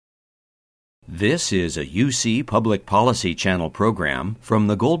This is a UC Public Policy Channel program from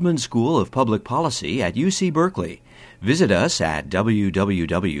the Goldman School of Public Policy at UC Berkeley. Visit us at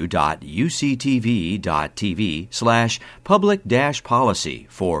www.uctv.tv/public-policy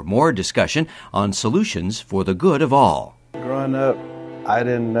for more discussion on solutions for the good of all. Growing up, I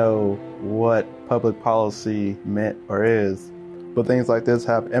didn't know what public policy meant or is, but things like this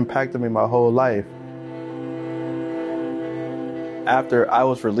have impacted me my whole life. After I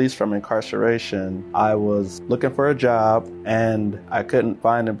was released from incarceration, I was looking for a job and I couldn't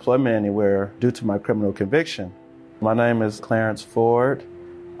find employment anywhere due to my criminal conviction. My name is Clarence Ford.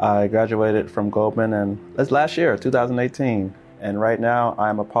 I graduated from Goldman and that's last year, 2018. And right now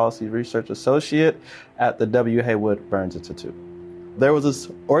I'm a policy research associate at the W. Haywood Burns Institute. There was this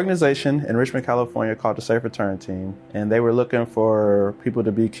organization in Richmond, California called the Safe Return Team, and they were looking for people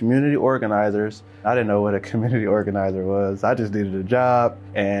to be community organizers. I didn't know what a community organizer was. I just needed a job,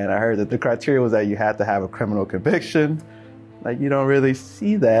 and I heard that the criteria was that you had to have a criminal conviction. Like, you don't really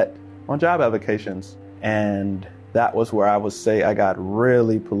see that on job applications. And that was where I would say I got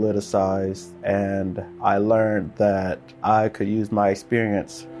really politicized, and I learned that I could use my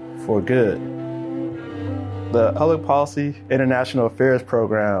experience for good. The Public Policy International Affairs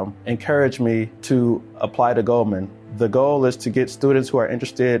program encouraged me to apply to Goldman. The goal is to get students who are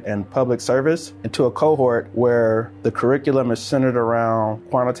interested in public service into a cohort where the curriculum is centered around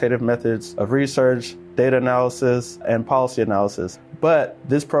quantitative methods of research, data analysis, and policy analysis. But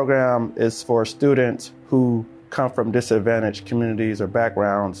this program is for students who come from disadvantaged communities or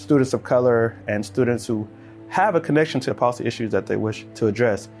backgrounds, students of color, and students who have a connection to policy issues that they wish to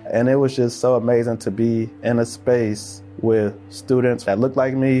address. And it was just so amazing to be in a space with students that look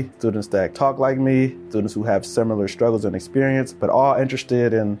like me, students that talk like me, students who have similar struggles and experience, but all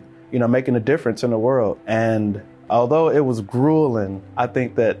interested in, making a difference in the world. And although it was grueling, I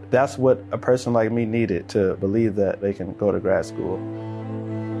think that that's what a person like me needed to believe that they can go to grad school.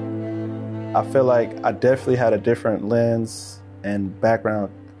 I feel like I definitely had a different lens and background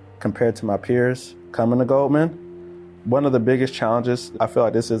compared to my peers coming to Goldman. One of the biggest challenges, I feel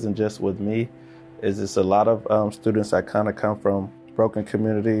like this isn't just with me, is it's a lot of students that kind of come from broken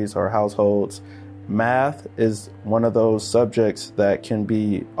communities or households. Math is one of those subjects that can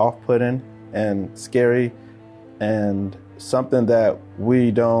be off-putting and scary and something that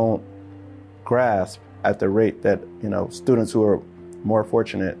we don't grasp at the rate that, students who are more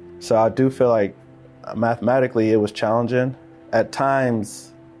fortunate. So I do feel like mathematically it was challenging. At times,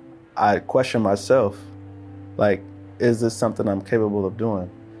 I question myself, like, is this something I'm capable of doing?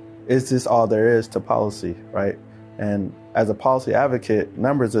 Is this all there is to policy, right? And as a policy advocate,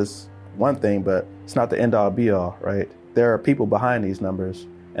 numbers is one thing, but it's not the end-all be-all, right? There are people behind these numbers.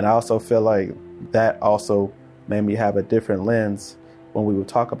 And I also feel like that also made me have a different lens when we would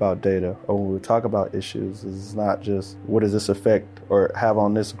talk about data or when we would talk about issues. It's not just, what does this affect or have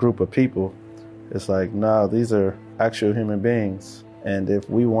on this group of people? It's like, no, these are actual human beings. And if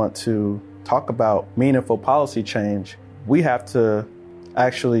we want to talk about meaningful policy change, we have to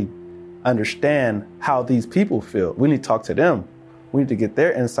actually understand how these people feel. We need to talk to them. We need to get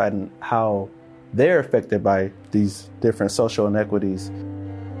their insight on how they're affected by these different social inequities.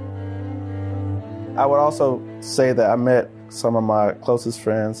 I would also say that I met some of my closest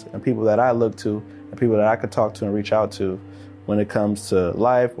friends and people that I look to and people that I could talk to and reach out to when it comes to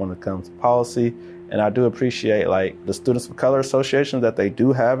life, when it comes to policy. And I do appreciate the Students of Color Association that they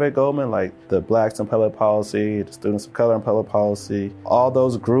do have at Goldman, like the Blacks in Public Policy, the Students of Color in Public Policy. All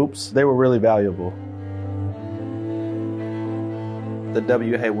those groups, they were really valuable. The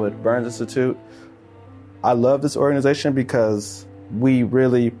W. Haywood Burns Institute, I love this organization because we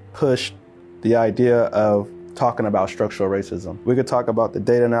really pushed the idea of talking about structural racism. We could talk about the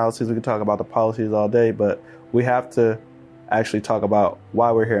data analysis, we could talk about the policies all day, but we have to actually talk about why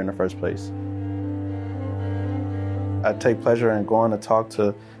we're here in the first place. I take pleasure in going to talk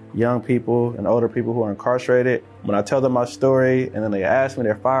to young people and older people who are incarcerated. When I tell them my story and then they ask me,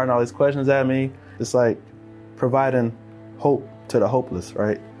 they're firing all these questions at me, it's like providing hope to the hopeless,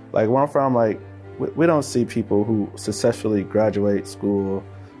 right? Like where I'm from, we don't see people who successfully graduate school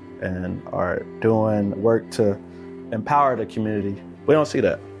and are doing work to empower the community. We don't see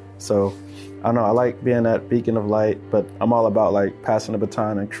that. So I don't know, I like being that beacon of light, but I'm all about passing the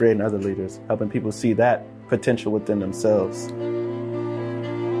baton and creating other leaders, helping people see that potential within themselves.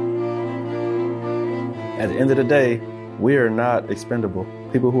 At the end of the day, we are not expendable.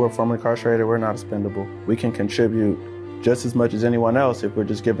 People who are formerly incarcerated, we're not expendable. We can contribute just as much as anyone else if we're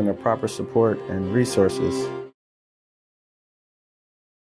just given the proper support and resources.